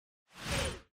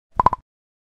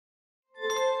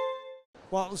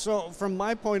Well, so from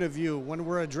my point of view, when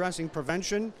we're addressing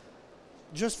prevention,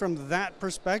 just from that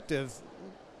perspective,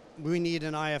 we need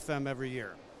an IFM every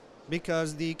year,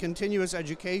 because the continuous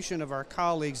education of our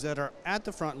colleagues that are at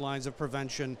the front lines of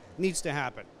prevention needs to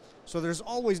happen. So there's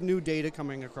always new data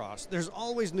coming across. There's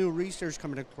always new research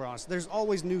coming across. There's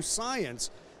always new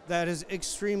science that is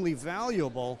extremely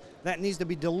valuable that needs to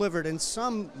be delivered in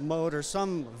some mode or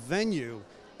some venue.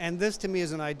 And this, to me,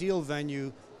 is an ideal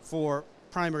venue for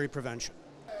primary prevention.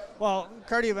 Well,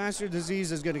 cardiovascular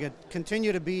disease is going to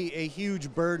continue to be a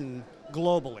huge burden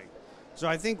globally. So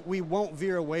I think we won't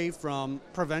veer away from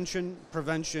prevention,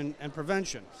 prevention, and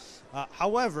prevention.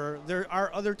 However, there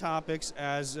are other topics,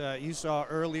 as you saw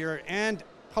earlier, and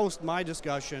post my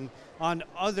discussion on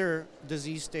other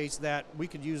disease states that we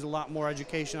could use a lot more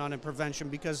education on in prevention,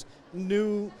 because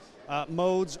new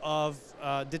modes of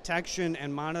detection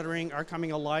and monitoring are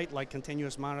coming alight, like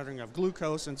continuous monitoring of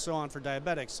glucose and so on for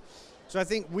diabetics. So I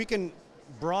think we can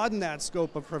broaden that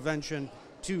scope of prevention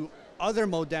to other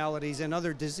modalities and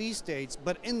other disease states,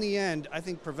 but in the end, I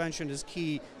think prevention is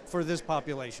key for this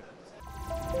population.